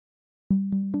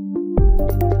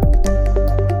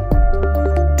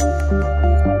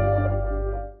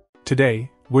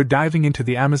Today, we're diving into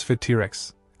the Amazfit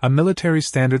T-Rex, a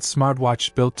military-standard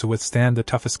smartwatch built to withstand the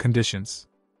toughest conditions.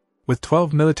 With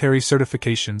 12 military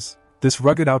certifications, this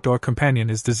rugged outdoor companion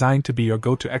is designed to be your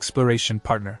go-to exploration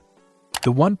partner.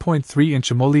 The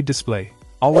 1.3-inch AMOLED display,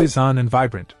 always on and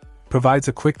vibrant, provides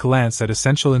a quick glance at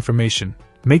essential information,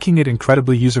 making it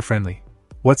incredibly user-friendly.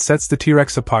 What sets the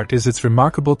T-Rex apart is its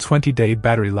remarkable 20-day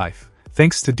battery life,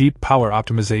 thanks to deep power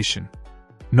optimization.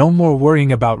 No more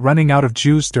worrying about running out of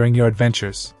juice during your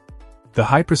adventures. The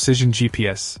high-precision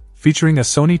GPS, featuring a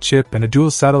Sony chip and a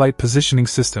dual satellite positioning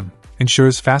system,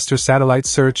 ensures faster satellite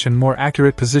search and more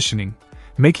accurate positioning,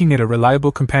 making it a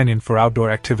reliable companion for outdoor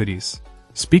activities.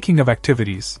 Speaking of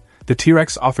activities, the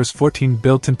T-Rex offers 14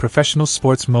 built-in professional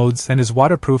sports modes and is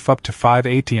waterproof up to 5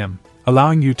 ATM,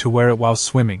 allowing you to wear it while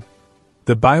swimming.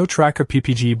 The BioTracker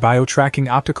PPG bio-tracking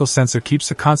optical sensor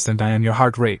keeps a constant eye on your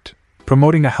heart rate,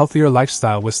 promoting a healthier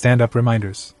lifestyle with stand-up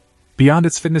reminders. Beyond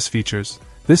its fitness features,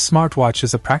 this smartwatch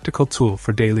is a practical tool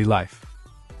for daily life.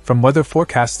 From weather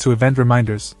forecasts to event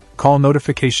reminders, call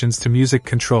notifications to music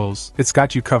controls, it's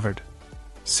got you covered.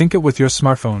 Sync it with your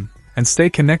smartphone, and stay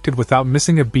connected without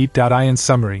missing a beat. In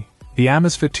summary, the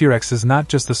Amazfit T-Rex is not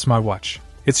just a smartwatch,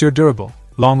 it's your durable,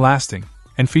 long-lasting,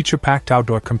 and feature-packed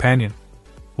outdoor companion.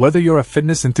 Whether you're a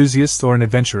fitness enthusiast or an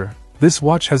adventurer, this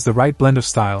watch has the right blend of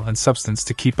style and substance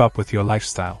to keep up with your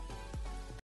lifestyle.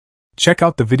 Check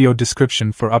out the video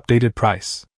description for updated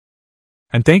price.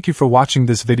 And thank you for watching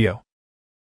this video.